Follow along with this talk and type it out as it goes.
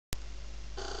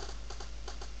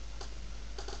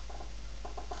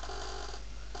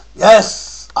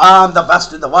Yes, I am the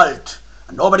best in the world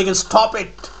and nobody can stop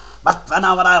it. But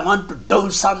whenever I want to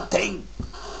do something,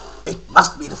 it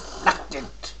must be reflected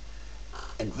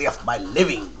in way of my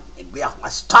living, in way of my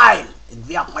style, in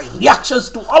way of my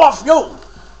reactions to all of you.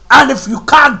 And if you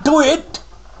can't do it,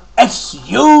 it's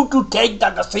you to take the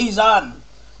decision,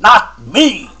 not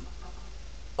me.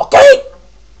 Okay?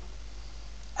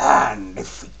 And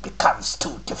if it becomes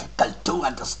too difficult to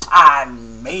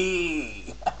understand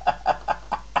me,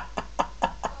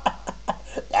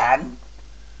 then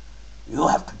you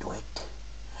have to do it,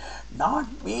 not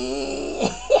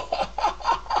me.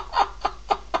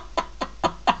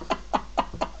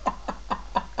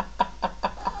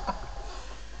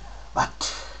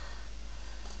 But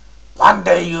one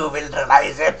day you will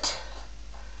realize it,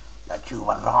 that you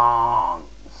were wrong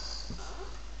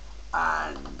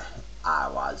and I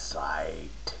was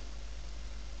right.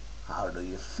 How do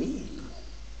you feel?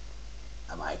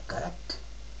 Am I correct?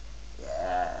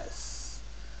 Yes,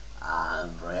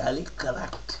 I'm really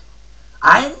correct.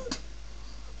 And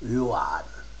you are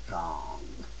wrong.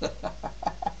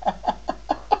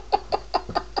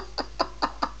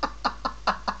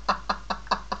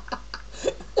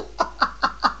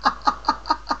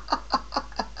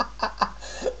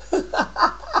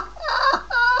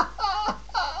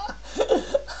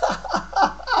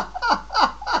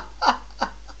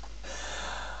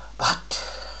 But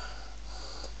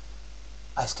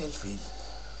I still feel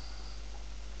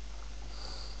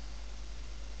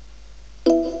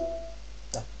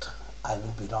that I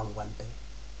will be wrong one day.